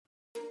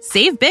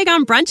Save big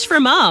on brunch for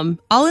mom,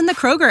 all in the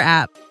Kroger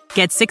app.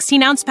 Get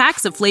 16-ounce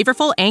packs of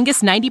flavorful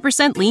Angus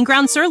 90% lean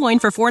ground sirloin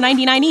for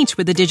 $4.99 each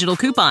with a digital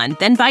coupon.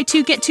 Then buy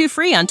 2, get 2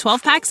 free on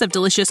 12 packs of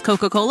delicious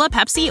Coca-Cola,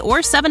 Pepsi, or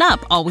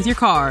 7-Up, all with your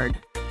card.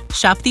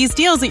 Shop these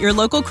deals at your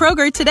local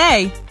Kroger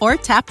today, or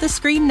tap the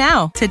screen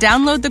now to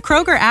download the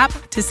Kroger app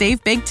to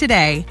save big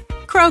today.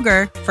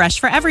 Kroger, fresh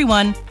for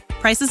everyone.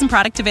 Prices and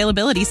product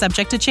availability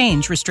subject to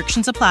change.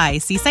 Restrictions apply.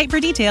 See site for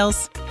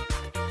details.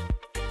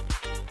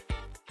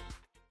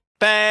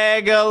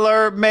 Bag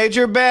alert,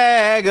 major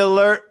bag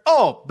alert.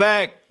 Oh,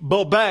 bag,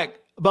 bag.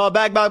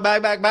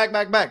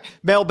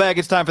 Mailbag,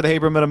 it's time for the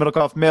Haber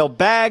Middlecoff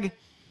mailbag.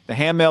 The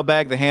ham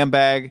mailbag, the ham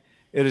bag.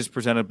 It is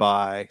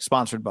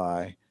sponsored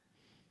by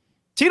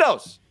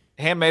Tito's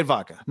handmade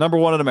vodka. Number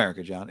 1 in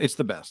America, John. It's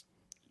the best.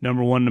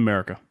 Number 1 in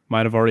America.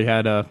 Might have already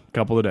had a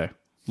couple today.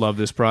 Love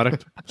this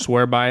product.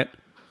 Swear by it.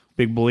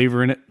 Big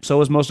believer in it.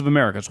 So is most of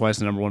America. That's why it's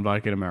the number 1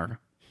 vodka in America.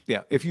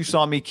 Yeah. If you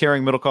saw me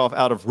carrying Middlecoff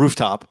out of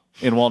Rooftop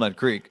in Walnut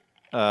Creek,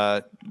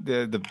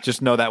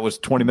 just know that was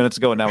 20 minutes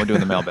ago, and now we're doing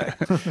the mailbag.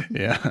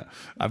 Yeah,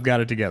 I've got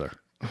it together.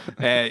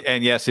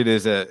 and yes,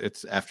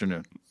 it's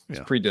afternoon. It's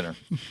pre-dinner.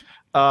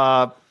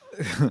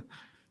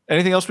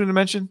 Anything else we need to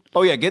mention?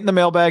 Oh yeah, get in the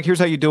mailbag. Here's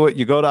how you do it.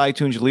 You go to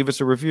iTunes, you leave us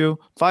a review,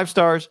 5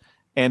 stars,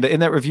 and in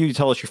that review, you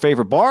tell us your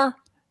favorite bar,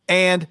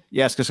 and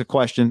you ask us a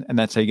question, and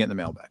that's how you get in the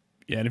mailbag.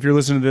 Yeah, and if you're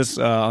listening to this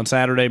on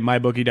Saturday,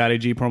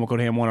 mybookie.ag, promo code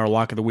HAM1, our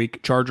lock of the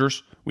week.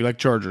 Chargers. We like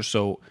Chargers.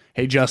 So,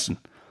 hey, Justin,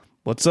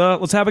 let's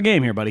have a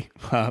game here, buddy.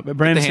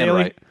 Brandon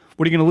Staley, right.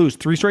 What are you going to lose?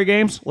 3 straight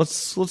games?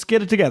 Let's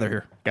get it together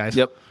here, guys.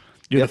 Yep.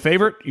 You're the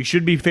favorite. You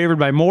should be favored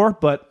by more,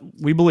 but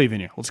we believe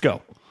in you. Let's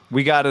go.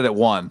 We got it at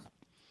 1.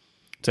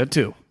 It's at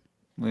 2.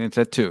 It's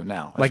at 2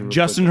 now. Like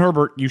Justin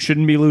Herbert, you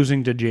shouldn't be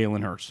losing to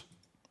Jalen Hurts.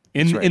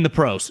 In the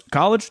pros.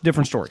 College,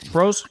 different story.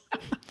 Pros.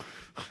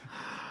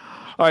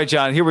 All right,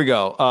 John, here we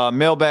go.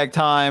 Mailbag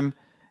time.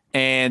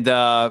 And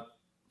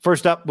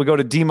first up, we go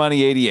to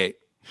D-Money88.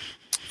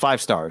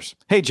 5 stars.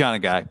 Hey, John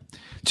and Guy.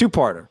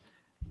 2-parter.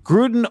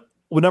 Gruden,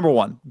 number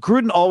 1.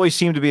 Gruden always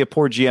seemed to be a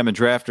poor GM and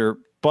drafter,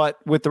 but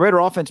with the Raider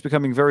offense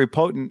becoming very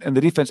potent and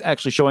the defense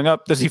actually showing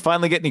up, does he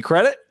finally get any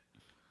credit?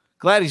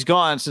 Glad he's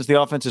gone since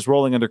the offense is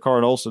rolling under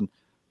Carl Olsen,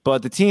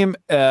 but the team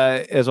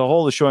as a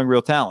whole is showing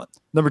real talent.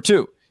 Number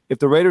 2, if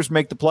the Raiders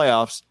make the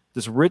playoffs,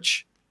 this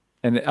rich,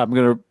 and I'm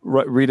going to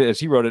read it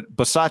as he wrote it,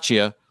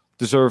 Bisaccia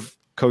deserve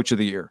Coach of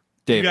the Year.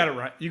 David.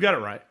 You got it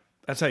right.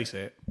 That's how you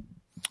say it.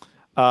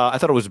 I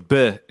thought it was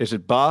B. Is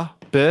it Ba?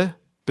 B?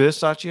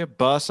 Bisaccia?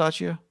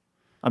 Bisaccia?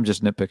 I'm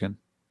just nitpicking.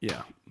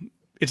 Yeah.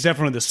 It's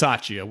definitely the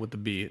Saccia with the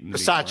B. The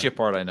Saccia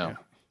part I know.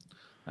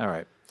 Yeah. All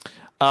right.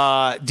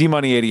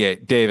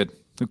 D-Money88. David,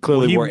 who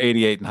clearly wore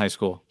 88 in high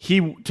school.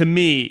 To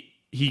me,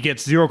 he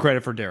gets 0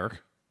 credit for Derek,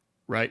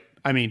 right?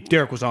 I mean,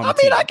 Derek was on the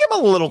team. I give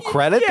him a little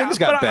credit. Things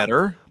got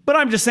better. But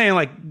I'm just saying,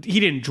 like, he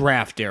didn't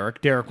draft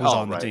Derek. Derek was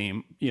on the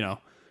team. You know,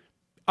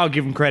 I'll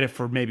give him credit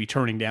for maybe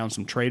turning down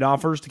some trade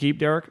offers to keep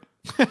Derek.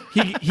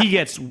 he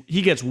gets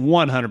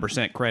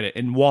 100% credit,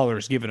 and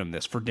Waller's giving him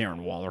this for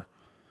Darren Waller.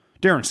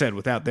 Darren said,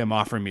 without them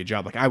offering me a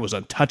job, like, I was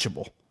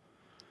untouchable.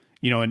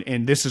 You know,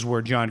 and this is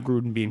where John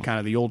Gruden, being kind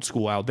of the old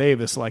school Al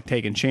Davis, like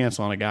taking chance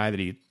on a guy that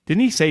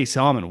didn't he say he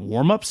saw him in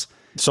warm-ups?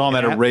 Saw him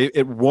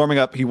at warming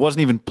up. He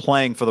wasn't even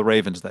playing for the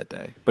Ravens that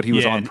day, but he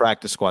was on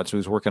practice squad, so he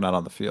was working out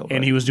on the field.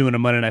 And he was doing a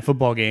Monday Night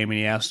Football game, and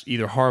he asked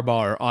either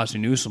Harbaugh or Ozzie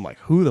Newsome, like,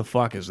 who the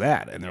fuck is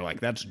that? And they're like,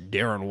 that's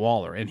Darren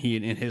Waller. And he,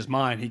 in his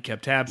mind, he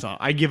kept tabs on.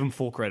 I give him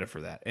full credit for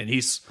that. And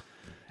he's,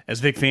 as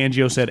Vic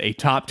Fangio said, a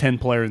top 10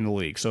 player in the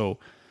league. So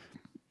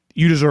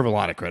you deserve a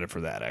lot of credit for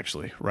that,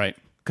 actually, right?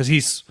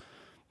 Because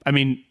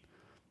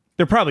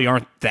there probably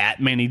aren't that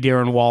many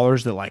Darren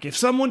Wallers that, like, if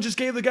someone just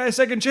gave the guy a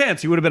second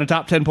chance, he would have been a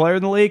top 10 player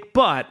in the league.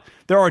 But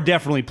there are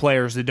definitely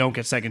players that don't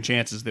get second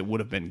chances that would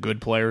have been good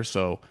players.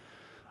 So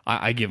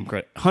I give him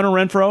credit. Hunter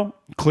Renfrow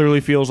clearly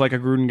feels like a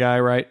Gruden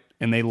guy, right?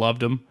 And they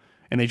loved him,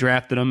 and they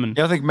drafted him. And you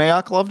don't think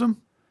Mayock loved him?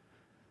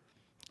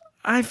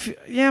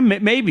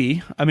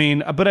 Maybe. I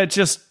mean, but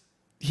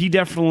he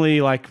definitely,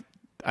 like,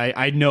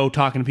 I know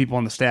talking to people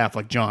on the staff,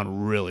 like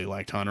John really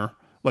liked Hunter,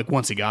 like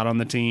once he got on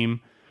the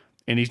team.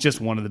 And he's just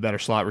one of the better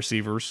slot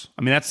receivers.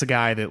 I mean, that's the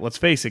guy that, let's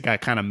face it,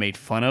 got kind of made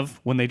fun of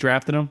when they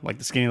drafted him. Like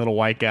the skinny little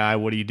white guy,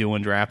 what are you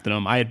doing drafting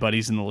him? I had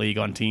buddies in the league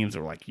on teams that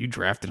were like, you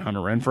drafted Hunter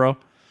Renfrow?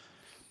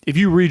 If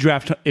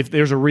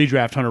there's a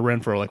redraft Hunter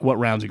Renfrow, like what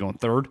round's he going?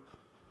 3rd?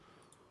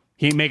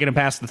 He ain't making it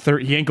past the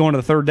 3rd. He ain't going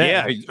to the 3rd day.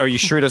 Yeah, are you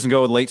sure he doesn't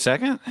go late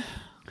 2nd?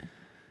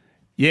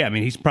 Yeah, I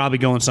mean, he's probably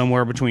going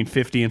somewhere between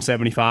 50 and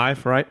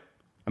 75, right?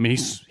 I mean,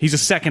 he's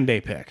a 2nd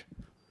day pick.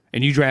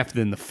 And you drafted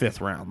in the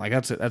 5th round. Like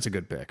that's a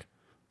good pick.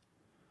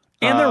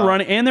 And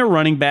they're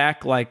running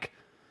back, like,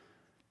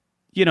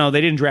 you know,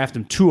 they didn't draft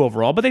him 2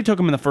 overall, but they took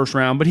him in the 1st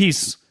round. But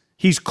he's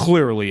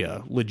clearly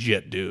a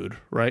legit dude,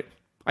 right?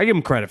 I give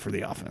him credit for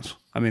the offense.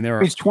 I mean,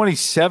 he's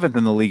 27th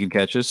in the league in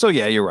catches. So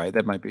yeah, you're right.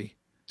 That might be.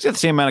 He's got the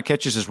same amount of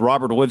catches as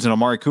Robert Woods and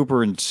Amari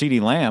Cooper and CeeDee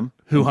Lamb,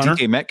 Hunter?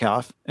 DK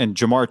Metcalf and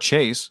Jamar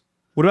Chase.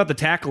 What about the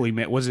tackle he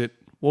made? What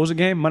was it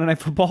game? Monday Night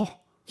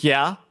Football?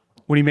 Yeah.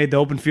 when he made the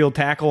open field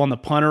tackle on the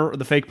punter, or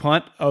the fake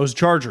punt. Oh, it was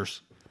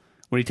Chargers.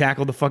 When he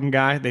tackled the fucking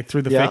guy, they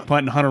threw the fake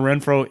punt, and Hunter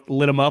Renfrow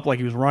lit him up like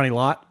he was Ronnie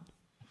Lott.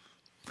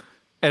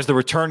 As the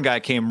return guy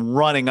came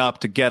running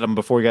up to get him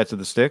before he got to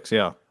the sticks,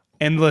 yeah.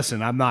 And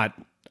listen, I'm not,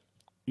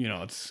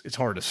 it's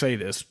hard to say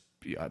this.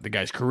 The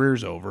guy's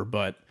career's over,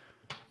 but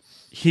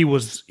he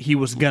was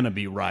going to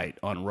be right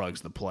on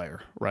Ruggs, the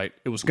player, right?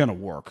 It was going to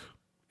work.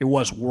 It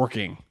was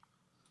working.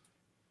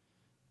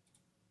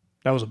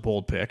 That was a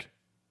bold pick.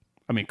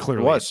 I mean,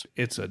 clearly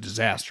it's a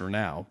disaster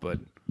now, but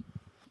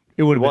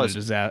it would have been a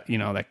disaster,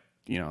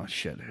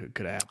 shit, it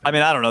could happen. I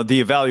mean, I don't know. The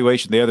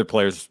evaluation, the other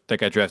players that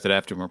got drafted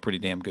after him are pretty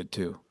damn good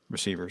too,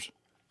 receivers.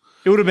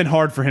 It would have been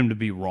hard for him to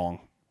be wrong.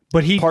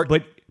 But he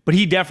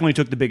definitely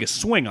took the biggest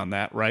swing on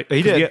that, right?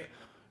 He did.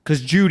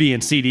 Because Judy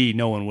and CD,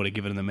 no one would have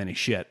given them any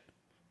shit.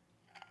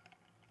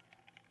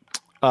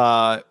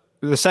 The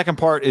second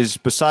part is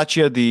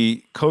Bisaccia,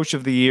 the coach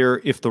of the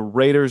year, if the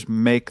Raiders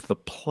make the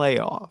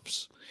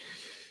playoffs.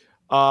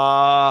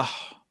 I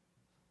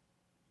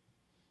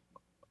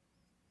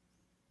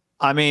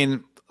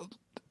mean,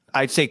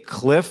 I'd say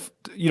Cliff,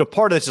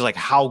 part of this is like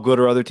how good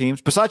are other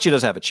teams? Bisaccia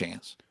does have a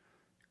chance.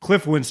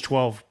 Cliff wins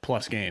 12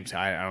 plus games.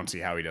 I don't see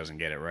how he doesn't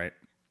get it, right?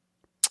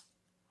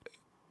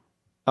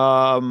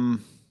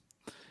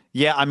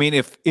 Yeah, I mean,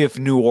 if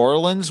New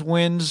Orleans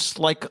wins,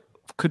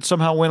 could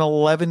somehow win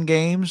 11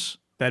 games,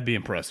 that'd be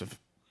impressive.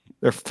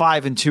 They're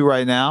 5-2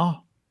 right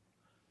now.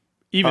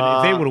 Even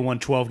if they would have won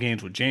 12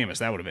 games with Jameis,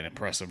 that would have been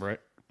impressive, right?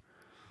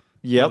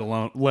 Yep.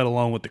 Let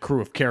alone with the crew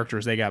of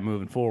characters they got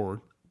moving forward.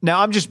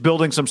 Now I'm just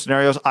building some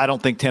scenarios. I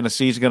think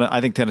Tennessee's gonna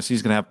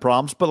have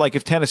problems. But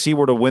if Tennessee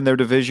were to win their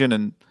division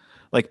and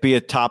be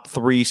a top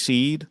 3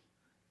 seed,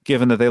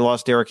 given that they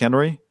lost Derrick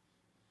Henry,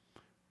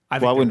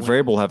 why wouldn't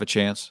Vrabel have a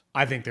chance?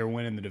 I think they're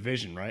winning the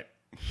division, right?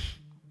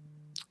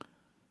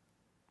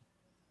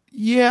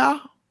 Yeah.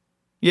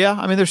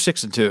 I mean, they're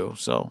 6-2,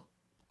 so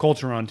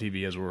Colts are on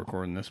TV as we're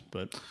recording this,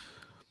 but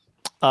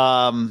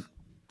Sean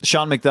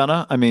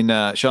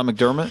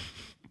McDermott,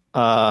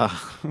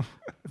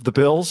 the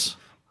Bills.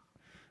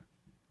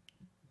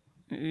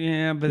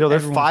 Yeah, but they're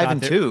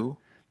 5-2.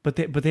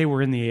 But they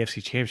were in the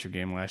AFC Championship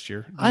game last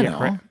year. I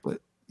know,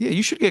 but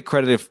you should get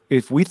credit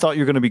if we thought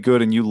you were going to be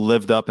good and you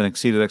lived up and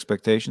exceeded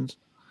expectations.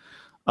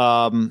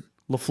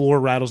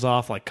 LaFleur rattles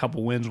off a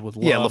couple wins with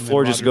Love. Yeah,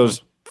 LaFleur just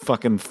goes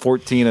fucking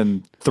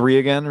 14-3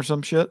 again or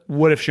some shit.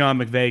 What if Sean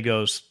McVay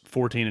goes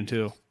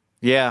 14-2?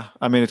 Yeah,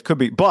 I mean, it could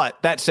be.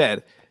 But that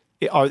said,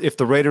 if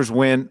the Raiders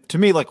win, to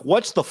me,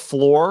 what's the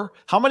floor?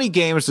 How many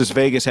games does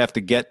Vegas have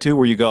to get to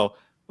where you go,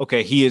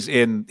 okay, he's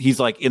in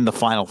the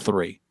final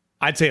 3?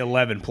 I'd say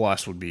 11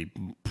 plus would be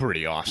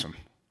pretty awesome.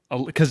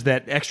 Because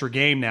that extra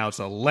game now, it's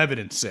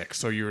 11-6.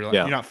 So you're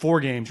not 4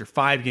 games, you're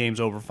 5 games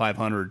over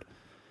 500.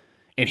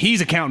 And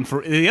he's accounting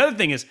for the other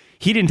thing is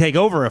he didn't take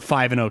over a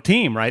 5-0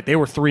 team, right? They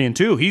were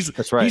 3-2.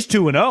 That's right. He's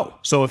 2-0.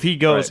 So if he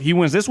goes, he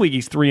wins this week,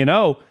 he's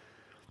 3-0.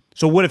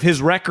 So what if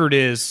his record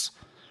is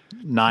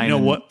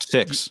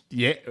 9-6?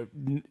 Yeah,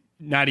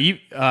 not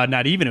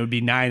even. It would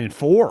be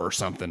 9-4 or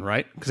something,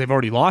 right? Because they've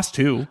already lost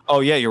 2.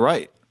 Oh yeah, you're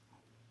right.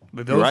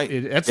 But those,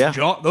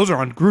 those are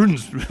on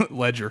Gruden's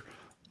ledger.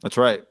 That's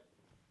right.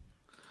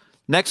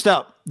 Next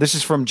up, this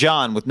is from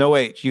John with no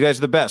H. You guys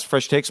are the best.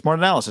 Fresh takes, smart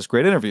analysis,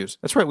 great interviews.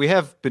 That's right. We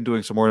have been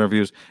doing some more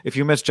interviews. If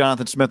you missed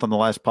Jonathan Smith on the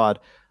last pod,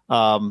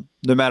 no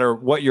matter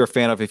what you're a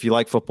fan of, if you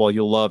like football,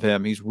 you'll love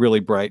him. He's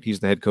really bright. He's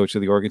the head coach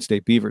of the Oregon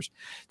State Beavers.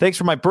 Thanks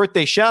for my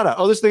birthday shout out.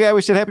 Oh, this is the guy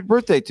we said happy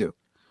birthday to.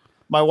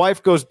 My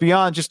wife goes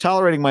beyond just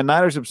tolerating my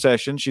Niners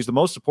obsession. She's the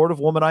most supportive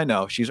woman I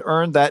know. She's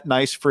earned that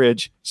nice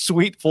fridge,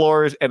 sweet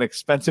floors, and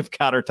expensive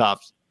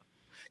countertops.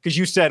 Because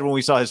you said when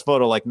we saw his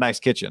photo, nice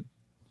kitchen.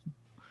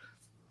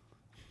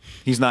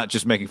 He's not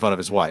just making fun of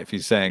his wife.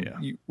 He's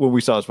saying when we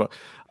saw his photo.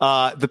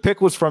 The pick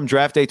was from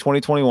draft day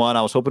 2021.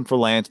 I was hoping for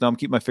Lance. Now I'm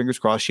keeping my fingers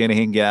crossed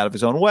Shanahan can get out of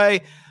his own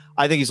way.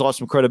 I think he's lost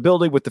some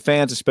credibility with the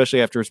fans,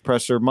 especially after his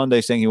presser Monday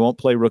saying he won't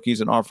play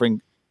rookies and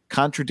offering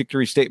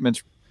contradictory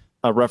statements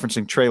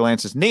referencing Trey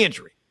Lance's knee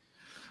injury.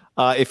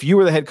 If you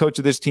were the head coach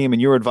of this team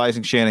and you were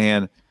advising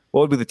Shanahan,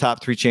 what would be the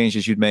top 3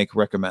 changes you'd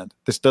recommend?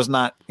 This does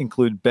not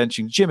include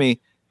benching Jimmy.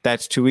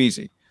 That's too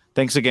easy.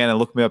 Thanks again, and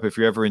look me up if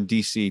you're ever in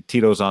D.C.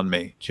 Tito's on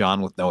me.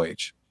 John with no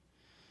H.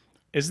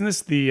 Isn't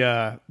this the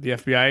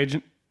FBI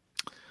agent?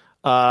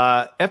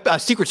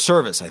 Secret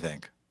Service, I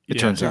think. It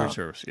turns out. Secret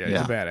Service. Yeah,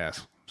 he's a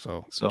badass.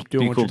 So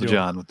be cool to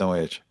John with no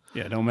H.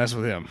 Yeah, don't mess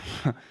with him.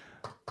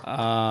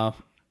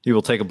 He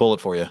will take a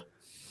bullet for you.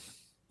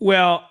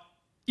 Well,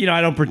 I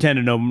don't pretend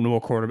to know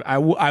more quarterback. I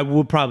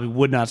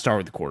would not start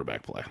with the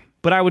quarterback play,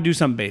 but I would do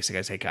something basic.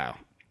 I say, Kyle,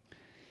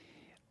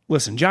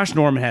 listen, Josh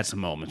Norman had some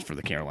moments for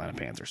the Carolina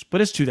Panthers,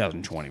 but it's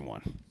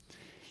 2021.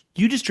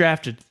 You just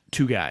drafted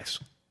 2 guys.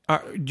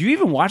 Do you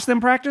even watch them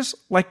practice?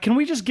 Can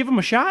we just give them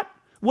a shot?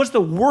 What's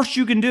the worst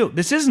you can do?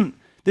 This isn't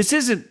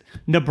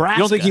Nebraska.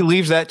 You don't think he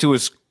leaves that to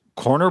his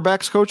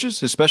cornerbacks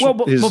coaches, especially?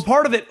 Well,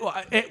 part of it.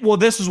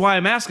 This is why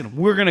I'm asking him.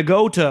 We're going to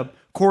go to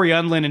Corey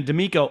Undlin and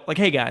D'Amico.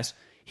 Hey guys,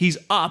 he's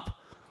up.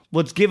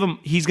 Let's give him.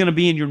 He's going to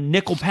be in your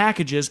nickel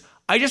packages.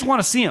 I just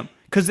want to see him.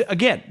 Because,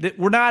 again,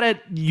 we're not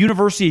at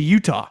University of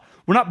Utah.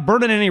 We're not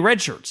burning any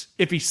red shirts.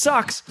 If he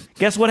sucks,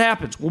 guess what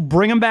happens? We'll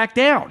bring him back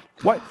down.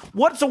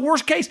 What's the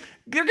worst case?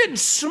 They're getting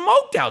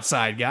smoked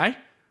outside, guy.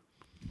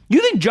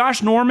 You think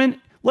Josh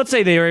Norman, let's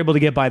say they are able to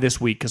get by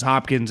this week because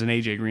Hopkins and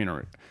A.J. Green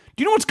are. Do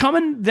you know what's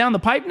coming down the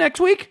pipe next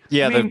week?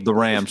 Yeah, the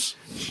Rams.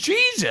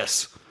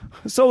 Jesus.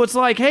 So it's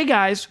like, hey,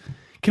 guys,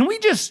 can we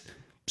just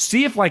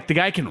see if, like, the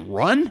guy can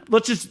run?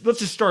 Let's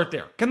just start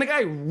there. Can the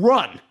guy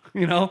run?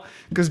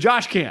 Because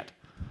Josh can't.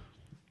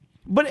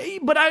 But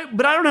I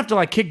don't have to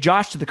like kick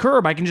Josh to the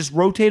curb. I can just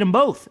rotate them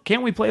both.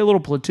 Can't we play a little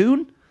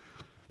platoon?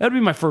 That'd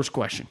be my first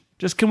question.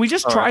 Can we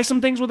just try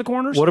some things with the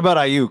corners? What about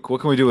Ayuk?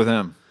 What can we do with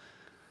him?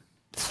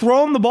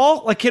 Throw him the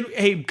ball. Like,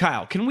 hey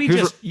Kyle, can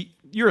we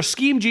you're a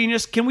scheme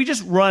genius. Can we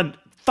just run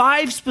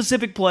 5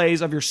 specific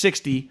plays of your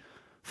 60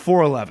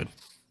 for 11?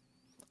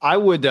 I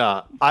would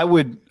doctor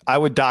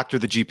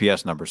the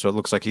GPS number so it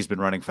looks like he's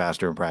been running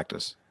faster in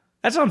practice.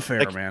 That's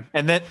unfair, man.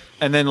 And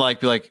then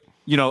like be like.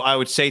 I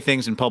would say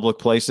things in public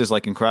places,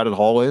 like in crowded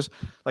hallways.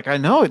 Like, I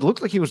know it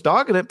looked like he was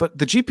dogging it, but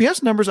the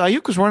GPS numbers,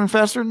 Ayuk was running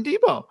faster than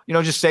Debo.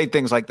 Just say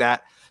things like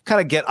that. Kind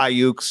of get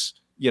Ayuk's,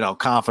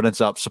 confidence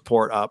up,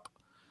 support up,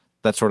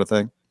 that sort of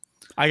thing.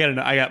 I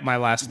got my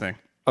last thing.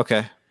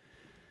 Okay.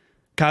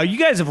 Kyle, you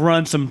guys have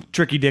run some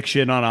tricky dick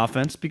shit on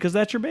offense because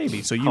that's your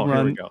baby. So you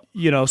run,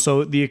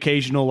 so the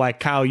occasional, like,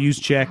 Kyle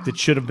Juszczyk that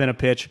should have been a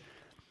pitch.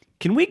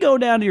 Can we go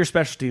down to your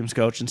special teams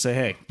coach and say,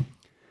 hey,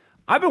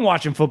 I've been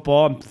watching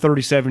football. I'm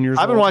 37 years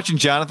old. I've been watching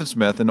Jonathan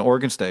Smith in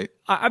Oregon State.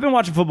 I've been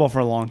watching football for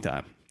a long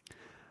time.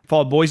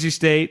 Followed Boise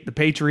State, the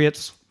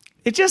Patriots.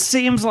 It just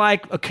seems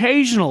like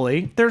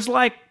occasionally there's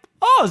like,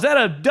 oh, is that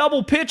a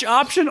double pitch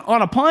option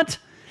on a punt?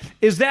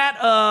 Is that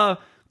a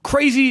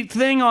crazy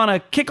thing on a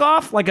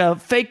kickoff? Like a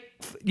fake,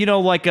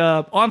 like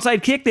a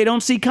onside kick they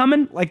don't see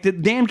coming? Like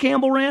that Dan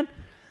Campbell ran?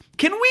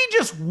 Can we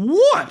just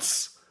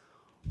once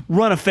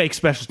run a fake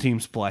special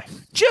teams play?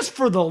 Just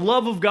for the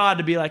love of God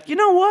to be like, you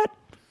know what?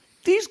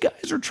 These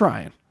guys are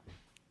trying.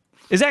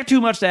 Is that too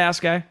much to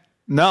ask, guy?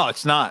 No,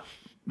 it's not.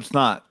 It's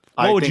not.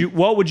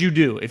 What would you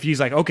do if he's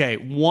like, okay,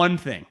 one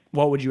thing?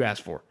 What would you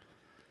ask for?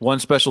 One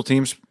special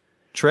teams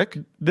trick?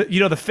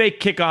 The fake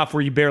kickoff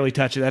where you barely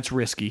touch it. That's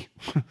risky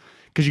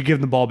because you give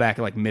them the ball back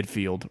at like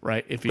midfield,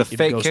 right? If the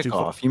fake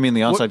kickoff. You mean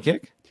the onside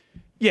kick?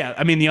 Yeah,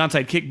 I mean the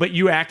onside kick, but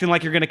you acting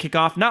like you're going to kick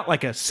off, not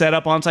like a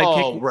setup onside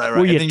kick. Oh, right.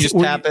 And then you just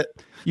tap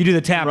it. You do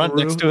the tap. Run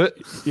next to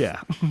it.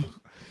 Yeah.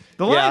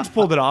 The Lions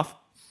pulled it off.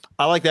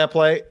 I like that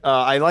play.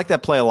 I like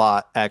that play a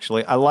lot,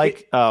 actually. I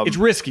like it's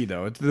risky,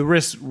 though. The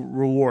risk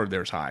reward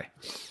there's high.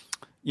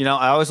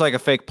 I always like a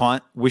fake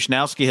punt.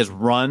 Wisnowski has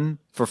run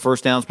for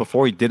first downs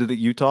before. He did it at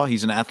Utah.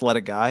 He's an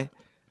athletic guy.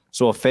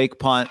 So a fake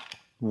punt,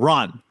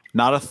 run,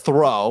 not a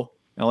throw,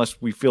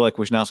 unless we feel like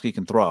Wisnowski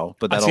can throw.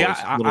 But that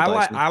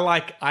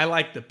I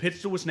like the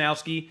pitch to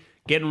Wisnowski,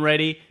 getting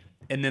ready,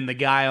 and then the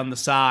guy on the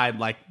side,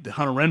 like the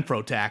Hunter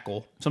Renfrow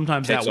tackle.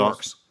 Sometimes that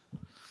works.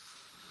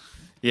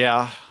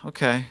 Yeah,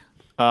 okay.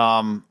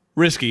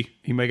 Risky.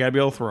 He may gotta be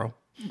able to throw.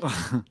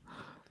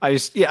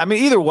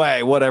 Either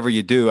way, whatever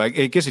you do, I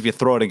guess if you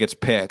throw it, it gets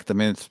picked. I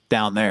mean, it's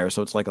down there,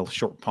 so it's like a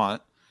short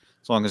punt.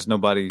 As long as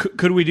nobody.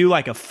 Could we do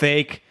like a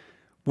fake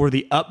where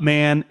the up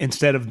man,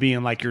 instead of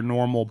being like your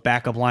normal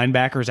backup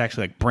linebacker, is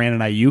actually like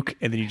Brandon Ayuk,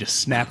 and then you just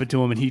snap it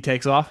to him and he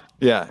takes off?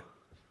 Yeah.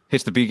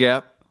 Hits the B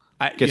gap,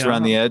 gets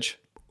around the edge.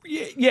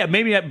 Yeah,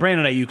 maybe that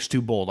Brandon Ayuk's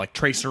too bold. Like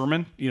Trey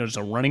Sermon, just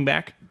a running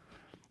back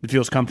that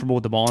feels comfortable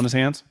with the ball in his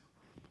hands.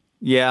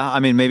 Yeah, I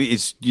mean, maybe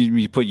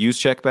you put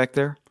Juszczyk back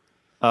there.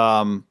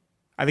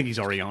 I think he's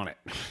already on it.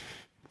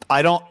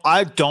 I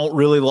don't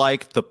really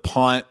like the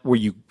punt where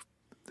you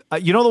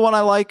the one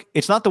I like?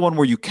 It's not the one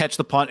where you catch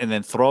the punt and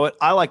then throw it.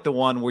 I like the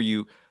one where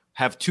you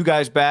have 2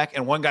 guys back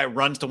and one guy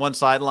runs to one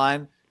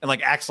sideline and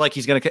like acts like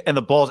he's going to, and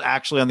the ball's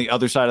actually on the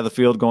other side of the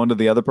field going to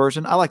the other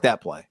person. I like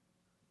that play.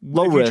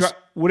 Low risk.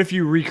 What if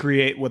you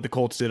recreate what the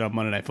Colts did on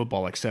Monday Night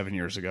Football like 7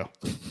 years ago?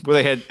 Where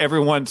they had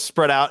everyone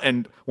spread out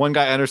and one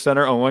guy under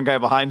center and one guy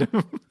behind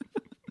him.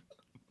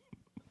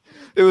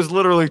 It was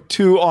literally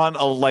 2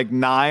 on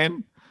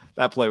 9.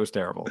 That play was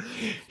terrible.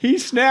 He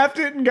snapped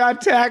it and got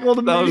tackled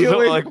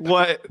immediately. Like,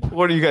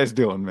 what are you guys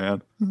doing,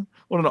 man?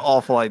 What an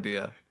awful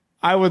idea.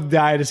 I would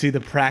die to see the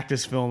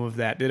practice film of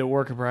that. Did it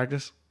work in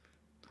practice?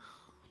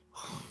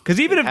 Because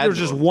even if there's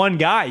just one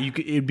guy,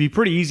 it'd be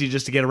pretty easy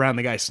just to get around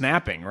the guy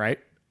snapping, right?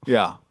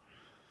 Yeah.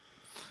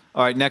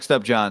 All right, next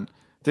up, John.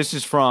 This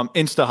is from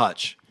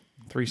InstaHutch.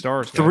 3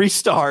 stars. 3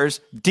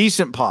 stars.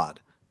 Decent pod.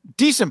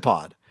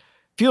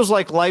 Feels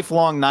like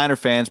lifelong Niner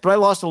fans, but I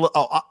lost a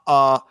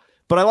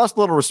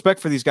little respect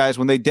for these guys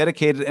when they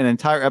dedicated an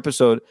entire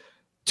episode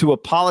to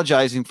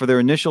apologizing for their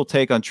initial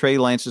take on Trey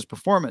Lance's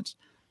performance.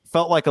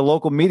 Felt like a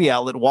local media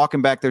outlet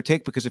walking back their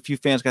take because a few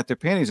fans got their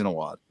panties in a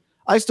wad.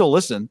 I still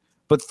listen,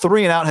 but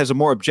 3 and Out has a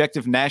more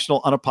objective,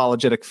 national,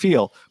 unapologetic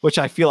feel, which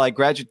I feel I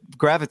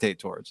gravitate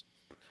towards.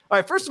 All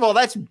right, first of all,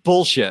 that's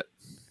bullshit.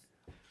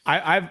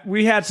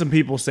 We had some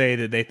people say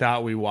that they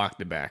thought we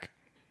walked it back.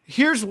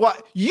 Here's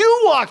what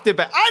you walked it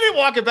back. I didn't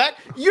walk it back.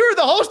 You're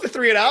the host of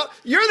 3 and Out.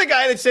 You're the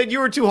guy that said you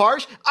were too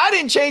harsh. I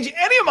didn't change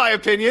any of my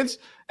opinions.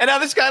 And now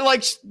this guy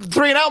likes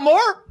 3 and Out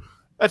more?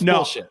 That's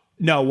bullshit.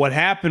 No, what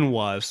happened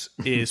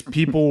is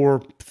people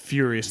were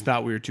furious,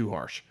 thought we were too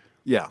harsh.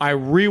 Yeah. I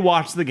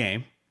rewatched the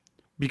game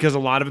because a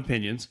lot of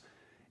opinions.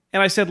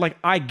 And I said, like,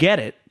 I get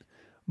it.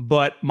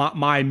 But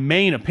my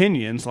main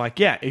opinions, like,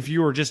 yeah, if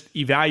you were just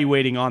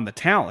evaluating on the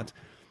talent,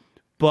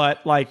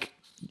 but like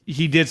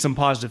he did some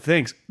positive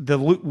things.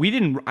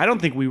 I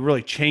don't think we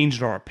really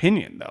changed our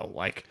opinion though.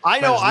 Like I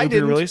know I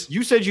didn't. Release.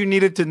 You said you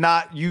needed to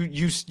not.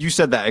 You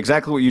said that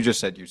exactly what you just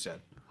said. You said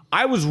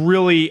I was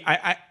really.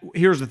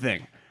 Here's the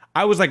thing.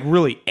 I was like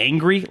really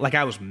angry, like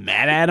I was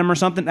mad at him or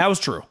something. That was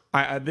true.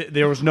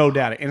 There was no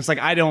doubt. And it's like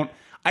I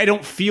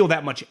don't feel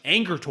that much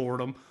anger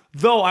toward him,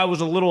 though I was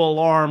a little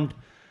alarmed.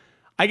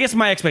 I guess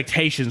my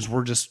expectations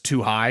were just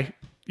too high,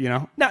 you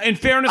know. Now, in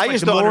fairness, like,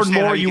 the more and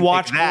more you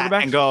watch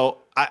quarterbacks and go,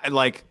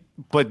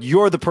 but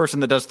you're the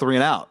person that does 3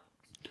 and Out.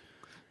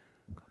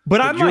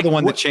 But you're the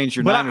one that changed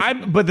your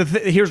Niners. But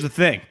here's the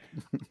thing.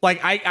 Like,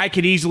 I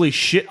could easily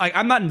shit. Like,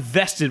 I'm not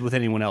invested with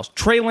anyone else.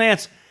 Trey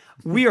Lance,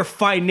 we are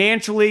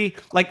financially,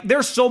 like,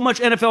 there's so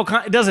much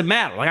NFL. It doesn't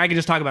matter. Like, I can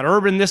just talk about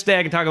Urban this day.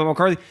 I can talk about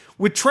McCarthy.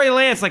 With Trey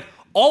Lance, like,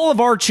 all of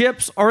our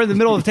chips are in the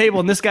middle of the table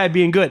and this guy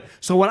being good.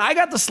 So when I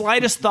got the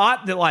slightest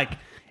thought that, like,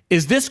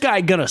 is this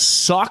guy going to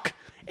suck?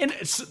 And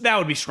that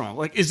would be strong.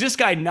 Like, is this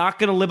guy not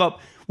going to live up?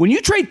 When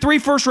you trade 3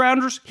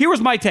 first-rounders, here was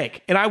my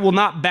take, and I will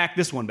not back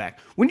this one back.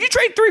 When you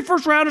trade 3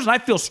 first-rounders, and I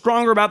feel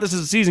stronger about this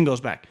as the season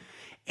goes back,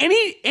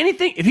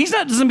 anything, if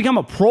doesn't become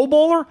a Pro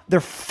Bowler,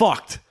 they're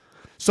fucked.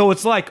 So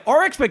it's like,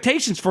 our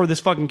expectations for this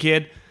fucking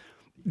kid,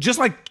 just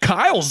like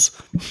Kyle's,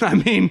 I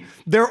mean,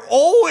 they're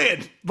all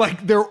in.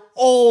 Like, they're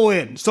all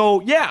in.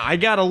 So, yeah, I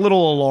got a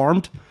little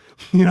alarmed,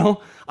 you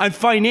know? I'm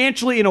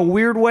financially, in a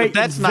weird way, but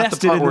that's not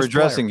the part we're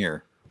addressing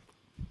here.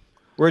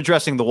 We're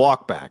addressing the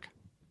walk back.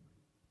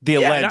 The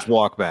alleged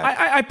walk back.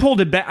 I pulled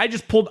it back. I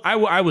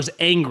was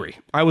angry.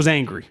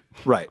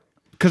 Right.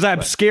 Because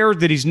I'm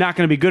scared that he's not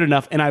going to be good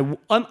enough. And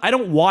I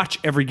don't watch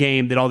every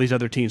game that all these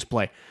other teams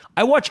play.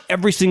 I watch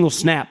every single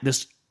snap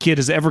this kid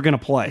is ever going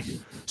to play.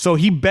 So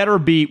he better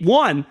be,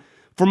 one,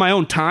 for my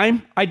own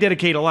time. I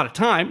dedicate a lot of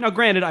time. Now,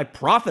 granted, I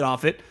profit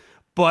off it.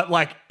 But,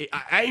 like,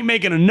 I ain't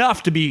making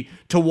enough to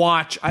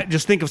watch. I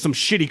just think of some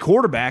shitty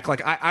quarterback.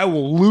 Like, I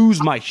will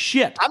lose my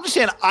shit. I'm just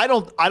saying, I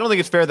don't think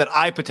it's fair that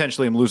I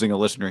potentially am losing a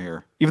listener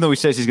here, even though he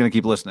says he's going to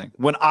keep listening,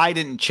 when I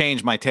didn't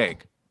change my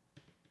take.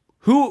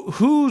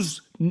 It was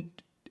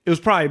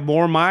probably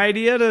more my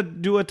idea to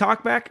do a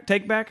take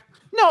back?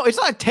 No, it's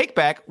not a take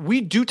back.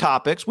 We do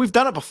topics. We've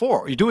done it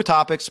before. You do a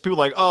topics. People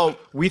are like, oh,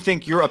 we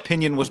think your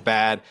opinion was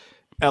bad.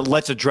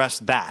 Let's address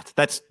that.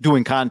 That's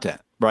doing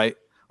content, right?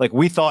 Like,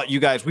 we thought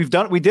you guys, we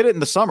did it in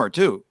the summer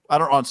too. I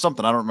don't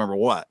remember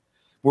what.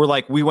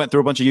 We went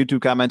through a bunch of YouTube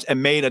comments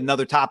and made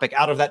another topic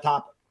out of that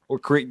topic, or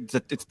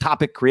it's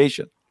topic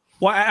creation.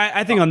 Well,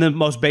 I think on the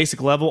most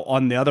basic level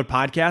on the other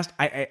podcast,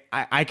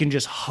 I can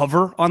just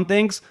hover on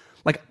things.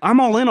 Like, I'm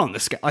all in on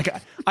this guy. Like,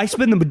 I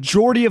spend the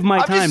majority of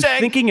my time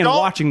thinking and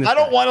watching this. I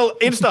don't want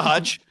to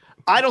insta-hutch.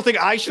 I don't think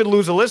I should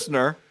lose a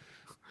listener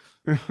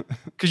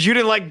because you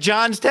didn't like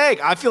John's take.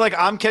 I feel like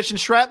I'm catching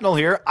shrapnel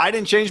here. I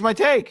didn't change my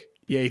take.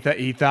 Yeah,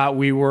 he thought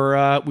we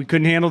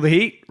couldn't handle the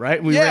heat,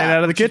 right? We ran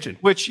out of the kitchen.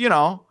 Which, you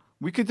know,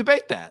 we could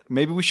debate that.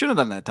 Maybe we should have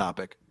done that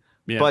topic.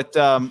 Yeah. But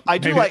I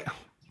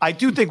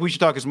do think we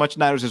should talk as much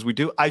Niners as we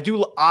do.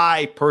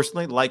 I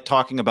personally like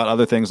talking about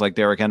other things like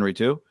Derrick Henry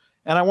too.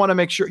 And I want to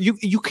make sure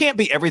you can't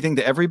be everything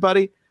to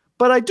everybody,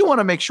 but I do want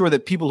to make sure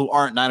that people who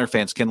aren't Niner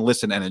fans can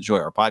listen and enjoy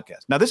our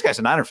podcast. Now, this guy's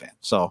a Niner fan,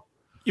 so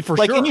for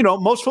sure. And you know,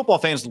 most football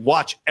fans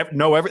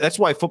know every. That's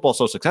why football's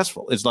so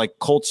successful. It's like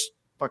Colts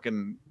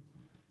fucking.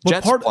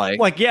 Jets play.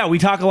 Like, yeah, we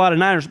talk a lot of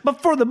Niners,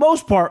 but for the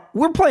most part,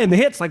 we're playing the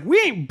hits. Like, we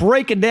ain't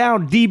breaking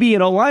down DB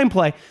and O-line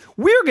play.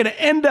 We're going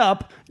to end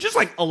up, just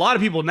like a lot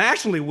of people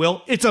nationally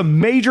will, it's a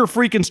major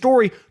freaking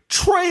story,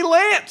 Trey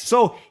Lance.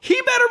 So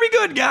he better be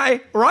good,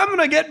 guy, or I'm going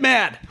to get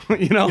mad.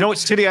 You know what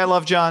city I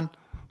love, John?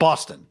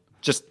 Boston.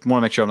 Just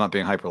want to make sure I'm not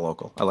being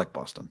hyper-local. I like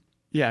Boston.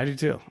 Yeah, I do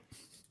too.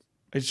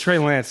 It's Trey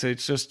Lance.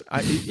 It's just,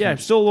 I'm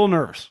still a little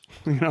nervous.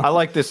 You know? I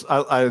like this.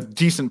 A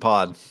decent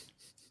pod.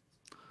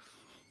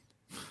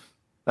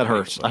 That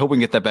hurts. I hope we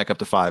can get that back up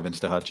to 5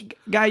 insta Hutch.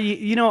 Guy,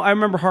 you know, I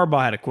remember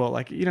Harbaugh had a quote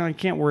like, you know, you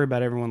can't worry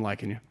about everyone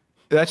liking you.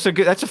 That's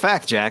a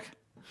fact, Jack.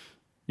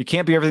 You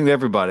can't be everything to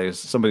everybody, as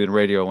somebody in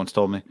radio once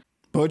told me.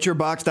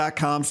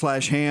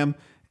 ButcherBox.com/ham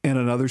and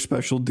another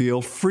special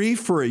deal. Free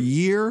for a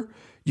year.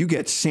 You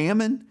get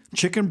salmon,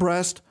 chicken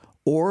breast,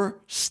 or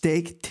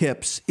steak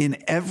tips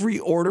in every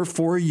order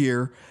for a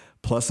year,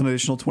 plus an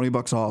additional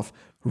 $20 off.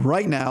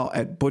 Right now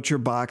at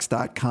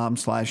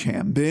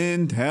butcherbox.com/ham.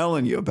 Been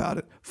telling you about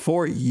it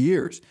for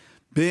years.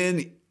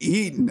 Been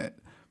eating it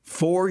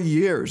for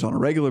years on a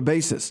regular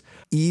basis.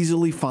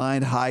 Easily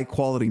find high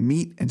quality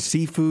meat and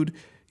seafood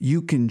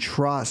you can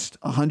trust.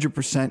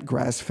 100%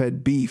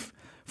 grass-fed beef,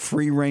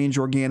 free-range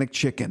organic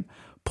chicken,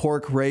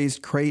 pork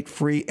raised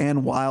crate-free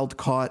and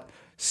wild-caught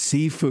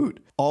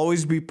seafood.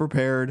 Always be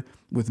prepared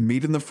with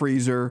meat in the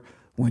freezer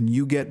when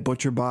you get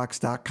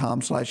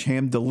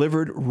butcherbox.com/ham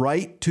delivered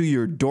right to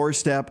your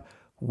doorstep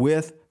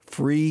with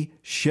free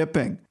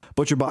shipping.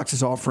 ButcherBox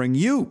is offering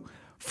you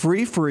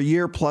free for a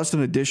year plus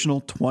an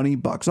additional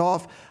 $20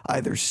 off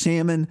either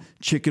salmon,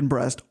 chicken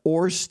breast,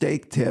 or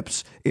steak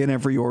tips in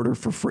every order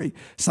for free.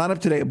 Sign up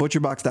today at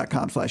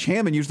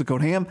butcherbox.com/ham and use the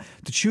code HAM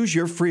to choose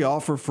your free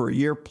offer for a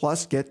year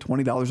plus get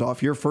 $20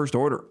 off your first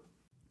order.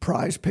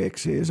 Prize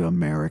Picks is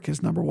America's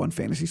 #1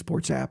 fantasy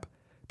sports app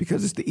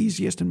because it's the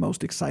easiest and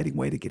most exciting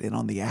way to get in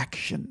on the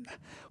action.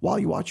 While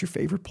you watch your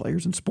favorite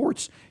players in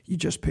sports, you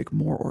just pick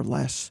more or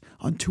less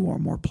on 2 or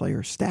more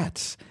player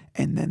stats,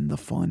 and then the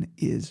fun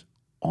is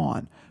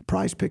on.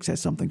 Prize Picks has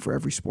something for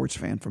every sports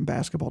fan, from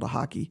basketball to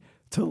hockey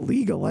to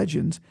League of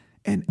Legends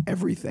and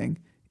everything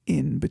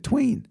in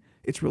between.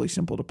 It's really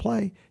simple to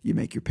play. You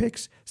make your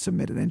picks,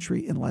 submit an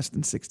entry in less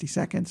than 60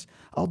 seconds.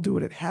 I'll do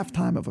it at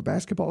halftime of a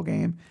basketball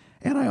game,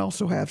 and I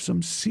also have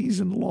some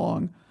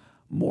season-long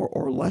more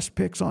or less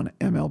picks on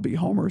MLB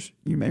homers.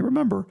 You may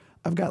remember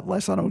I've got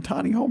less on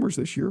Ohtani homers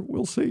this year.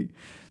 We'll see.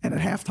 And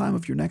at halftime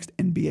of your next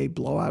NBA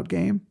blowout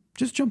game,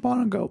 just jump on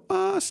and go,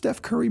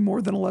 Steph Curry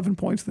more than 11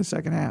 points in the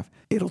second half.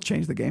 It'll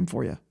change the game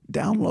for you.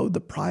 Download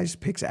the Prize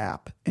Picks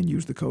app and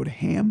use the code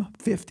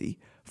HAM50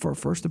 for a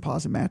first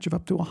deposit match of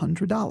up to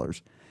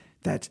 $100.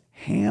 That's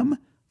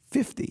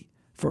HAM50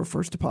 for a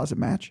first deposit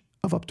match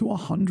of up to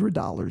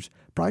 $100.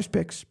 Prize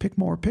Picks, pick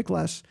more, pick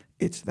less.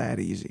 It's that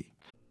easy.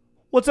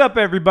 What's up,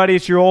 everybody?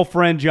 It's your old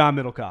friend, John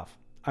Middlecoff.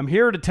 I'm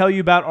here to tell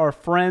you about our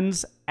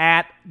friends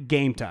at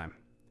Game Time.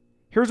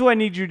 Here's what I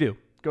need you to do.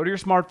 Go to your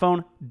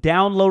smartphone,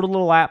 download a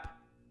little app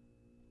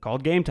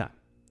called Game Time.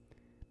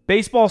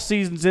 Baseball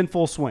season's in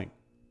full swing.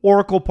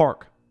 Oracle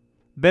Park.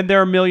 Been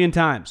there a million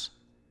times.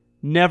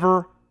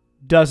 Never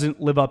doesn't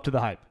live up to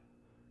the hype.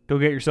 Go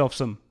get yourself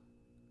some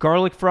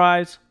garlic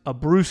fries, a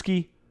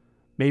brewski,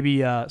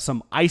 maybe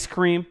some ice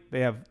cream.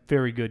 They have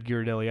very good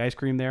Ghirardelli ice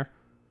cream there.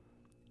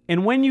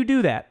 And when you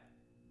do that,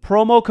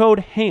 promo code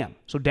HAM.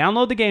 So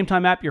download the Game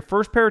Time app. Your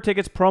first pair of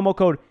tickets, promo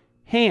code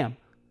HAM,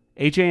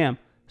 H-A-M,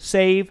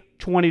 save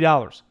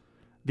 $20.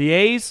 The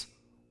A's,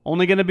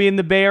 only going to be in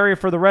the Bay Area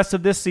for the rest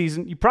of this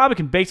season. You probably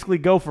can basically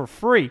go for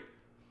free.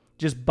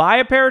 Just buy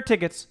a pair of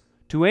tickets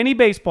to any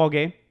baseball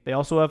game. They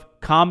also have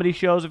comedy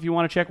shows if you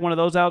want to check one of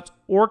those out,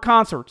 or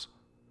concerts.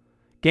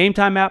 Game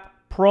Time app,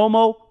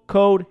 promo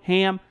code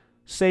HAM,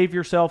 save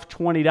yourself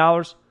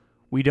 $20.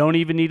 We don't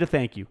even need a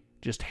thank you.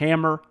 Just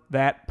hammer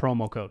that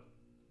promo code.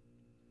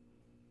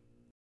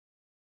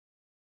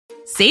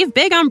 Save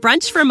big on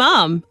brunch for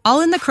mom,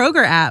 all in the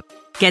Kroger app.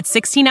 Get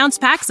 16-ounce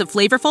packs of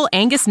flavorful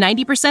Angus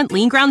 90%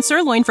 lean ground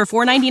sirloin for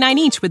 $4.99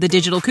 each with a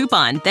digital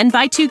coupon. Then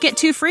buy 2, get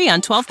 2 free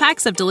on 12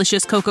 packs of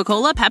delicious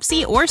Coca-Cola,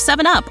 Pepsi, or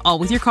 7-Up, all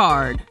with your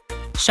card.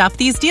 Shop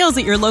these deals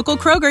at your local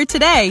Kroger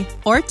today,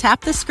 or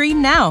tap the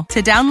screen now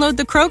to download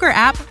the Kroger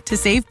app to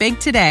save big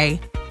today.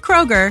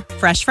 Kroger,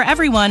 fresh for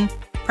everyone.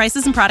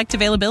 Prices and product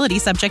availability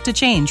subject to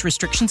change.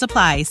 Restrictions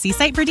apply. See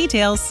site for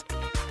details.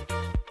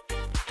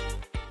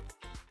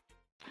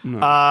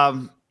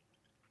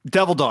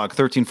 Devil Dog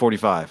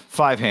 1345,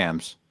 5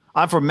 hams.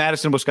 I'm from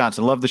Madison,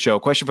 Wisconsin. Love the show.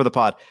 Question for the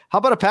pod. How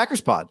about a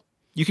Packers pod?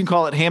 You can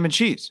call it ham and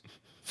cheese.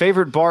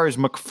 Favorite bar is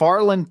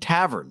McFarland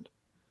Tavern.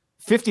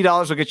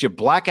 $50 will get you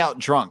blackout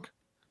drunk.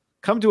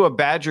 Come to a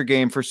Badger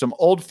game for some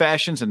old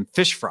fashions and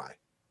fish fry.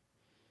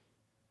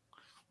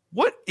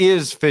 What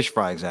is fish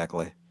fry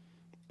exactly?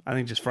 I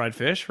think just fried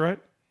fish, right?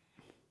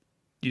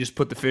 You just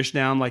put the fish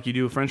down like you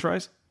do with French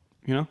fries,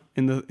 you know,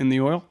 in the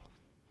oil.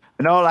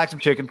 No, I like some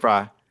chicken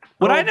fry.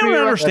 What I don't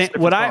understand,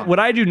 what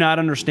I do not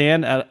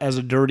understand as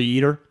a dirty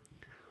eater,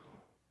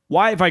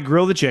 why if I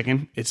grill the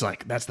chicken, it's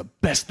like that's the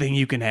best thing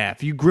you can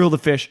have. You grill the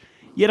fish,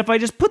 yet if I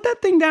just put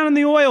that thing down in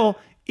the oil,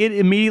 it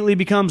immediately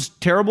becomes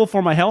terrible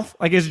for my health.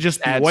 Like it's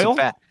just the oil.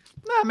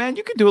 Nah, man,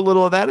 you can do a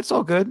little of that. It's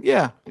all good.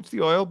 Yeah, it's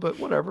the oil, but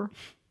whatever.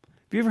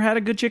 Have you ever had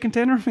a good chicken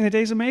tender? I mean, it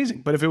tastes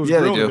amazing. But if it was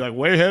grilled, it'd be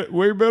like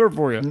way better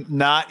for you.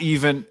 Not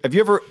even. Have you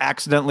ever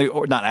accidentally,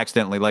 or not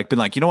accidentally, like been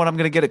like, you know what, I'm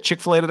going to get at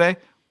Chick-fil-A today?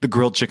 The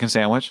grilled chicken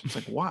sandwich. It's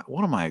like, what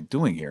am I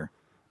doing here?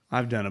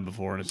 I've done it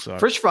before and it sucks.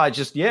 Fish fry, it's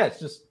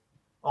just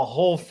a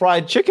whole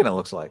fried chicken, it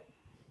looks like.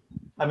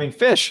 I mean,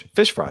 fish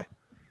fry.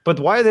 But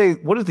what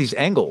are these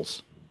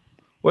angles?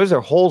 Why is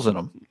there holes in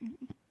them?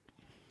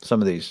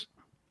 Some of these.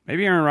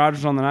 Maybe Aaron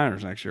Rodgers on the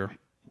Niners next year.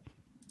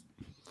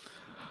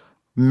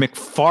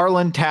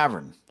 McFarland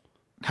Tavern.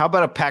 How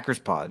about a Packers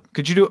pod?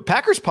 Could you do a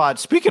Packers pod?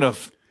 Speaking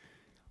of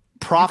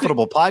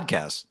profitable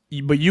podcasts.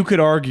 But you could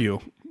argue,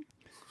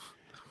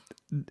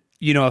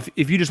 you know,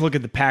 if you just look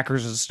at the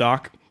Packers as a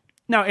stock,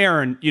 now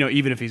Aaron, you know,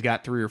 even if he's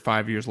got 3 or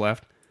 5 years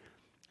left,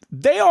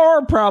 they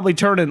are probably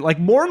turning, like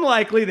more than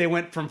likely they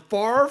went from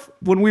Favre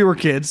when we were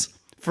kids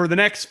for the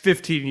next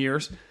 15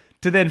 years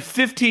to then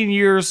 15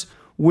 years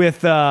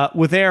with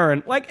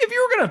Aaron. Like if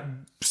you were going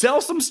to sell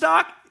some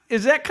stock,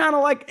 is that kind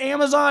of like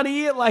Amazon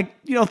E at like,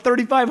 you know,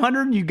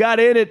 3,500 and you got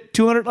in at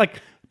 200? Like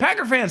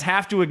Packer fans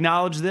have to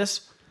acknowledge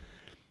this.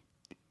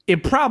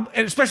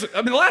 and especially, I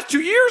mean, the last 2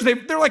 years,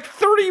 they're like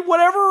 30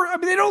 whatever. I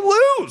mean, they don't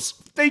lose.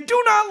 They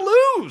do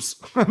not lose.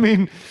 I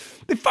mean,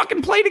 they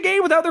fucking played a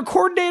game without their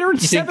coordinator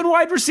and seven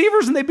wide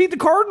receivers, and they beat the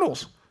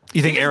Cardinals.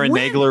 You think Aaron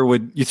Nagler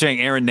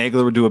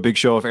would do a big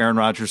show if Aaron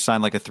Rodgers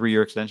signed like a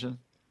 3-year extension?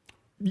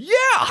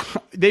 Yeah,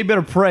 they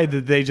better pray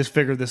that they just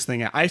figured this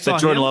thing out. I saw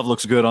Jordan Love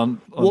looks good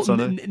on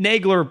Sunday.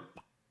 Nagler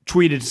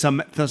tweeted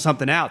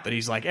something out that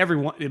he's like,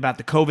 everyone about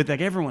the COVID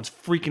thing. Everyone's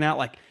freaking out.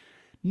 Like,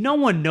 no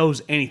one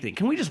knows anything.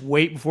 Can we just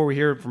wait before we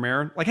hear it from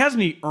Aaron? Like,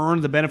 hasn't he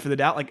earned the benefit of the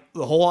doubt like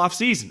the whole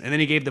offseason? And then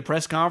he gave the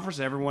press conference.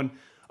 And everyone,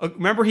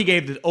 remember he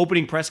gave the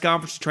opening press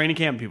conference to training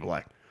camp. And people were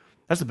like,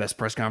 that's the best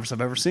press conference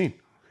I've ever seen.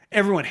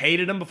 Everyone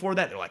hated him before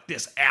that. They're like,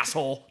 this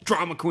asshole,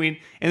 drama queen.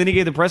 And then he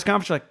gave the press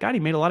conference. Like, God, he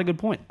made a lot of good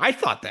points. I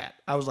thought that.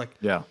 I was like,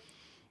 yeah,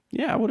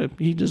 I would have.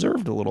 He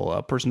deserved a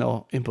little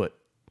personnel input.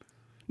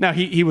 Now,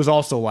 he was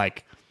also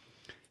like,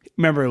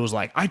 remember, it was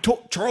like, I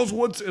told Charles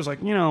Woods, it was like,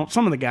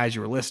 some of the guys you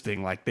were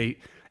listing, like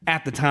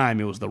at the time,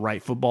 it was the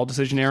right football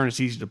decision, Aaron. It's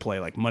easy to play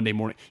like Monday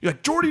morning. You're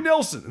like, Jordy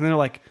Nelson. And they're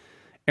like,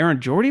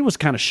 Aaron, Jordy was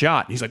kind of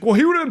shot. He's like, well,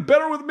 he would have been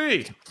better with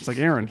me. It's like,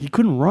 Aaron, he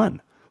couldn't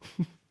run.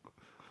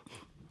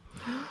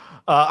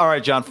 All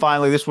right, John,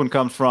 finally, this one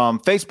comes from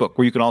Facebook,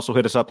 where you can also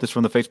hit us up. This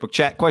from the Facebook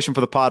chat. Question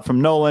for the pod from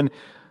Nolan.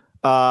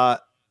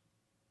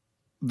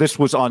 This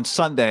was on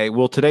Sunday.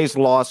 Will today's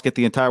loss get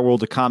the entire world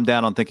to calm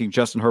down on thinking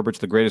Justin Herbert's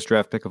the greatest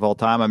draft pick of all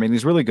time? I mean,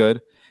 he's really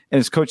good, and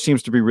his coach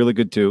seems to be really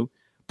good too,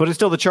 but it's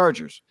still the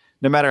Chargers.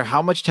 No matter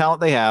how much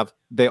talent they have,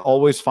 they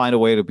always find a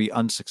way to be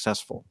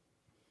unsuccessful.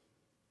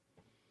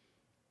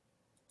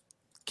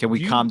 Can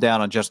we calm down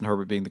on Justin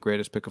Herbert being the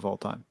greatest pick of all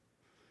time?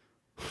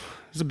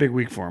 It's a big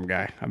week for him,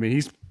 guy. I mean,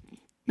 he's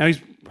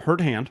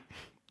hurt hand,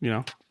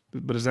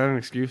 but is that an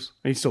excuse?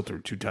 He still threw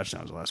 2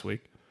 touchdowns last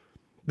week.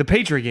 The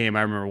Patriot game,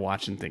 I remember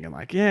watching thinking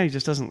like, yeah, he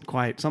just doesn't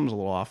quite, something's a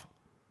little off.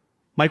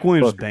 Mike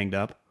Williams was banged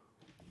up.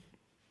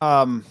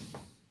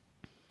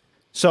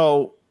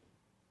 So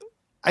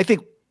I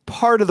think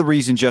part of the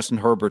reason Justin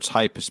Herbert's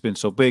hype has been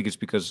so big is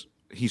because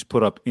he's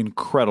put up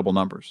incredible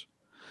numbers.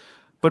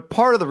 But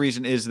part of the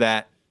reason is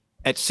that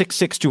at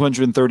 6'6",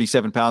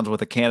 237 pounds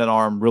with a cannon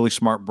arm, really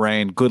smart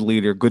brain, good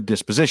leader, good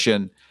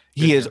disposition,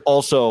 he is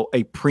also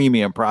a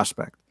premium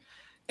prospect.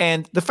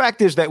 And the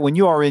fact is that when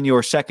you are in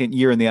your second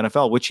year in the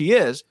NFL, which he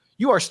is,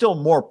 you are still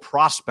more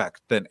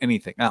prospect than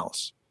anything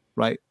else,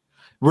 right?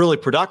 Really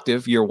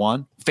productive year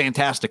one,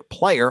 fantastic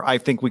player. I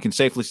think we can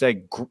safely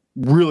say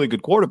really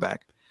good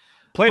quarterback.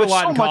 Played a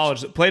lot in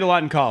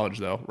college,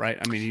 though, right?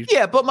 I mean,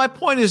 yeah, but my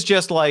point is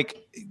just like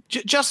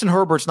Justin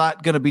Herbert's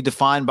not going to be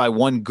defined by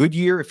one good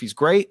year if he's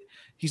great.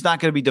 He's not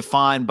going to be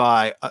defined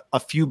by a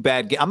few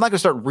bad games. I'm not going to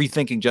start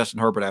rethinking Justin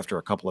Herbert after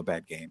a couple of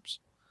bad games.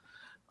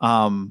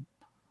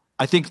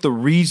 I think the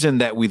reason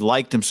that we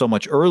liked him so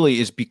much early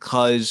is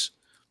because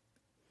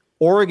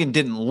Oregon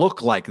didn't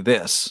look like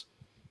this.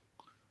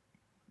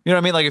 You know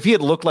what I mean? Like if he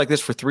had looked like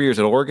this for 3 years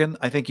at Oregon,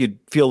 I think you'd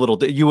feel a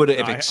little. You would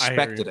have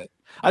expected it.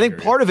 I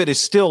think part of it is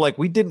still like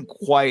we didn't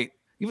quite.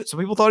 Even some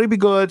people thought he'd be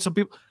good, some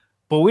people,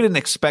 but we didn't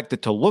expect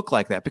it to look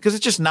like that because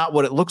it's just not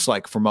what it looks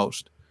like for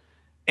most.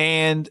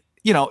 And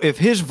if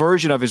his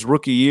version of his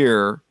rookie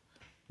year,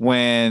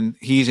 when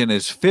he's in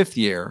his 5th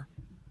year,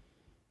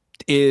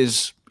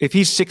 is if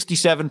he's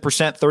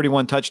 67%,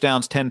 31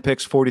 touchdowns, 10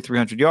 picks,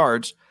 4,300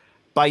 yards,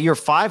 by year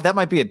 5, that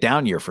might be a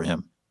down year for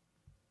him.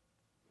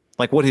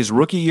 Like what his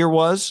rookie year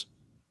was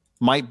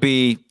might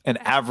be an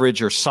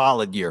average or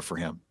solid year for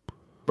him,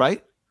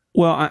 right?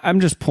 Well, I'm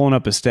just pulling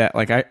up a stat.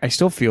 Like I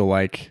still feel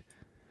like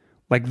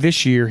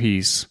this year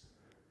he's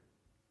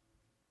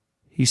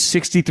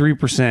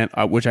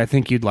 63%, which I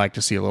think you'd like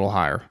to see a little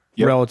higher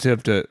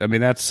relative to. I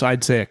mean, that's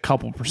I'd say a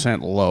couple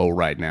percent low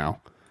right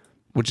now,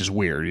 which is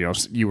weird.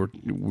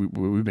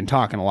 We've been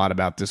talking a lot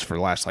about this for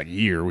the last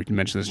year. We can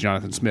mention this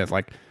Jonathan Smith.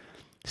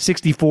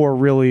 64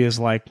 really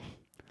is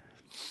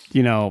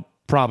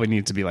probably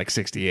needs to be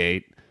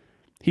 68.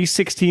 He's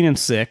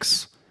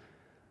 16-6.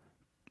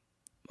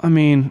 I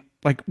mean,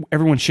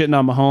 everyone's shitting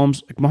on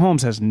Mahomes.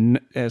 Mahomes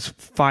has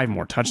 5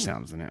 more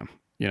touchdowns than him.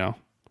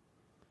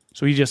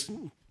 So he just.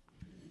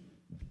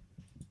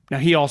 Now,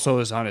 he also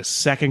is on his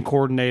second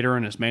coordinator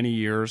in as many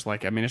years.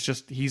 It's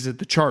just he's at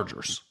the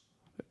Chargers.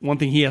 One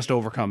thing he has to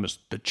overcome is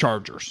the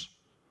Chargers,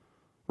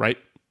 right?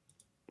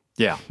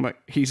 Yeah.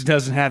 He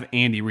doesn't have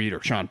Andy Reid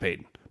or Sean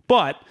Payton,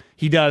 but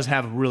he does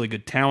have really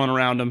good talent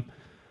around him.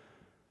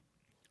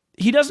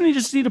 He doesn't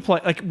just need to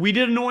play. We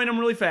did anoint him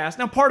really fast.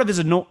 Now, part of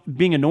his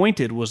being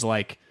anointed was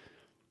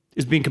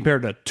is being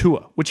compared to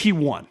Tua, which he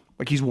won.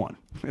 He's won.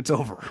 It's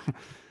over.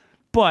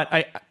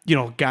 But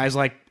guys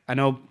I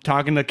know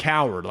talking to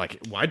Coward,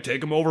 I'd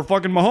take him over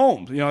fucking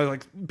Mahomes.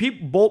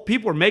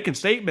 People are making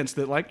statements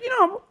that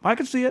I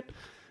can see it.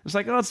 It's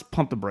let's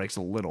pump the brakes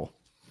a little.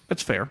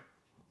 That's fair.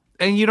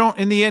 And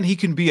in the end, he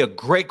can be a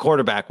great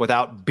quarterback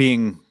without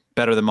being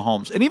better than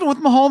Mahomes. And even with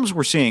Mahomes,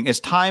 we're seeing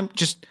as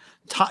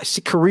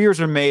careers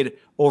are made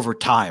over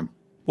time.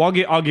 Well,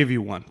 I'll give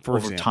you one. For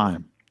example,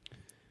 time.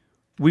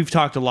 We've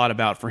talked a lot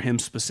about for him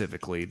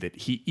specifically that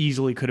he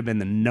easily could have been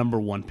the number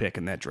 1 pick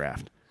in that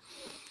draft.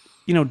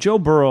 Joe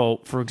Burrow,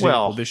 for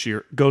example, this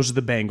year goes to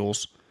the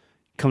Bengals,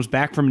 comes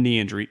back from a knee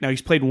injury. Now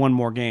he's played one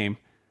more game,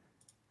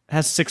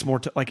 has 6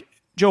 more.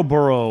 Joe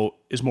Burrow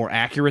is more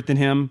accurate than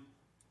him.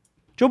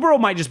 Joe Burrow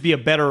might just be a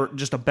better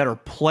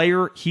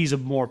player. He's a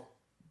more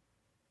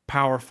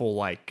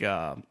powerful,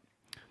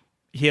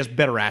 he has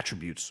better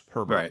attributes.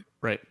 Herbert,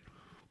 right?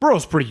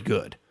 Burrow's pretty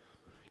good.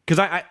 Because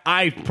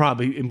I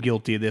probably am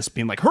guilty of this,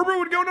 being like, Herbert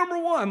would go number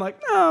 1.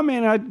 Like, no,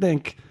 man, I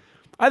think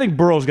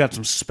Burrow's got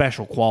some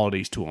special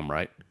qualities to him,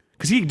 right?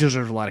 Because he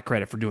deserves a lot of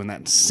credit for doing that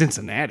in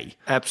Cincinnati.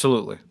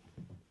 Absolutely.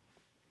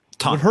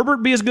 Would Herbert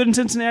be as good in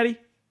Cincinnati?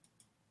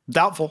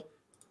 Doubtful.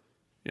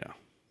 Yeah.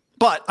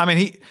 But,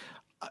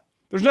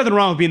 there's nothing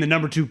wrong with being the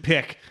number 2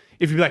 pick.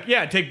 If you'd be like,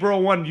 yeah, take Burrow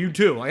 1, you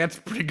 2. That's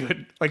pretty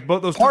good.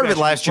 Both those. Part of it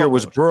last year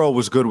was Burrow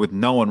was good with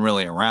no one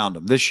really around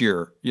him. This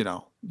year,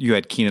 you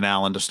had Keenan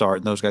Allen to start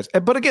and those guys.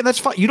 But again, that's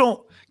fine. You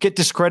don't get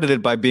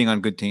discredited by being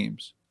on good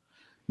teams.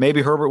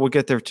 Maybe Herbert would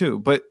get there too.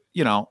 But,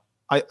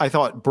 I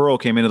thought Burrow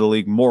came into the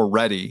league more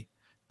ready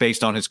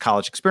based on his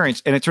college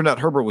experience. And it turned out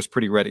Herbert was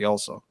pretty ready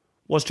also.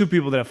 Well, it's 2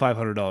 people that have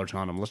 $500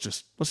 on them. Let's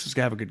just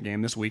have a good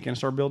game this week and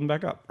start building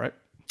back up, right?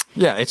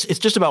 Yeah, it's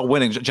just about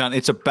winning, John.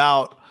 It's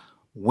about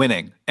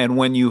winning. And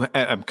when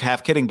I'm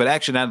half kidding, but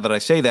actually now that I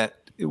say that,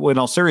 in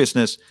all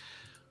seriousness,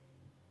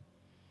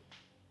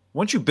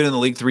 once you've been in the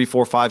league 3,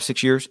 4, 5,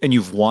 6 years and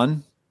you've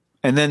won,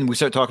 and then we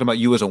start talking about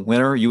you as a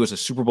winner, you as a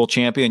Super Bowl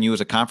champion, you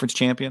as a conference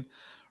champion,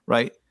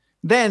 right?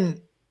 Then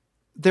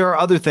there are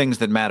other things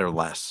that matter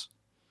less.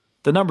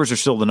 The numbers are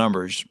still the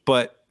numbers,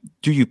 but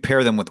do you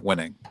pair them with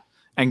winning?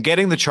 And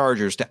getting the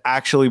Chargers to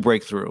actually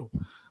break through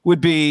would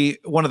be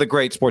one of the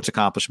great sports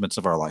accomplishments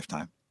of our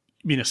lifetime.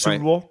 You mean a Super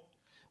Bowl?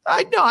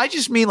 I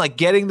just mean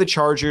getting the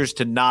Chargers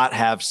to not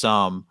have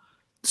some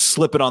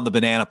slip it on the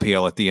banana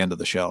peel at the end of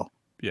the show.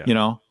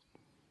 Yeah.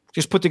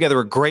 Just put together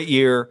a great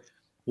year,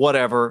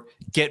 whatever,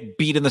 get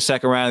beat in the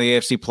second round of the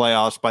AFC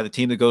playoffs by the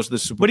team that goes to the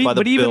Super Bowl.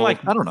 But even I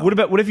don't know.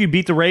 What if you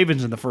beat the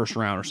Ravens in the first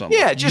round or something?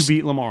 Yeah, you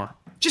beat Lamar.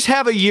 Just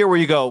have a year where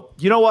you go,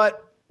 you know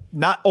what?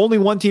 Not only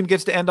one team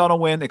gets to end on a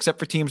win, except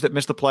for teams that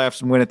miss the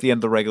playoffs and win at the end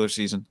of the regular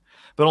season,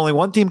 but only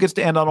one team gets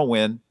to end on a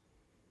win.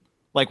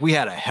 We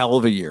had a hell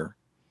of a year.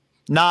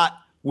 Not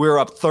we're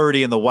up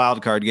 30 in the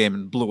wild card game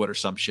and blew it or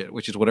some shit,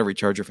 which is what every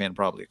Charger fan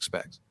probably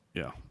expects.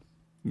 Yeah,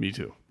 me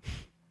too.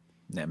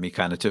 Yeah, me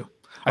kind of too.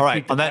 All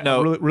right, on that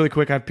note. Really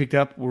quick, I've picked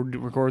up, we're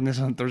recording this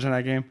on Thursday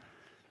night game.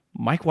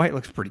 Mike White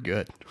looks pretty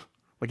good.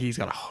 He's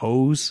got a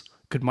hose.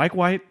 Could Mike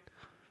White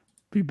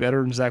be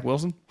better than Zach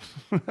Wilson?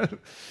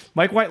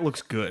 Mike White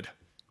looks good.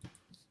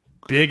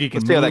 Big, he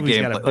can move,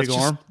 he's got a big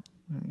arm.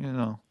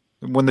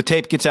 When the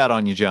tape gets out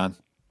on you, John.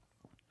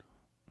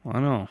 I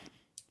know.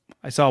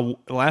 I saw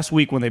last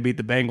week when they beat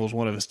the Bengals,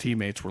 one of his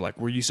teammates were like,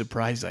 were you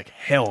surprised? He's like,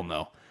 hell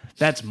no.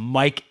 That's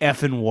Mike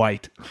effing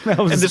White.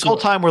 And this whole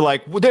time we're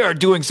like, they are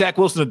doing Zach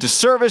Wilson a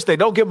disservice. They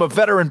don't give him a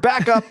veteran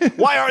backup.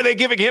 Why are they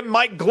giving him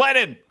Mike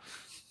Glennon?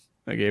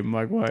 They gave him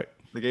Mike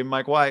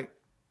White.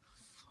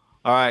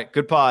 All right,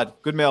 good pod.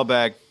 Good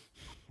mailbag.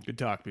 Good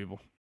talk, people.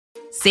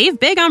 Save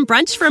big on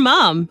brunch for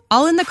mom,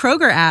 all in the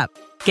Kroger app.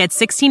 Get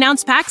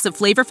 16-ounce packs of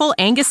flavorful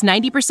Angus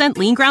 90%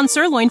 lean ground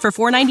sirloin for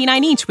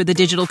 $4.99 each with a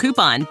digital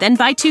coupon. Then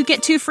buy 2,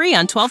 get 2 free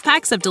on 12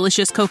 packs of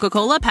delicious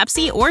Coca-Cola,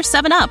 Pepsi, or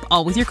 7-Up,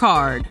 all with your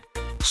card.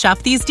 Shop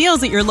these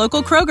deals at your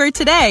local Kroger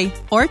today,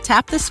 or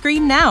tap the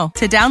screen now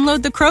to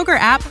download the Kroger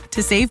app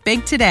to save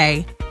big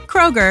today.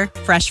 Kroger,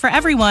 fresh for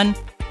everyone.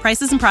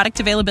 Prices and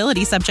product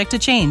availability subject to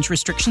change.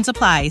 Restrictions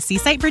apply. See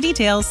site for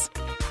details.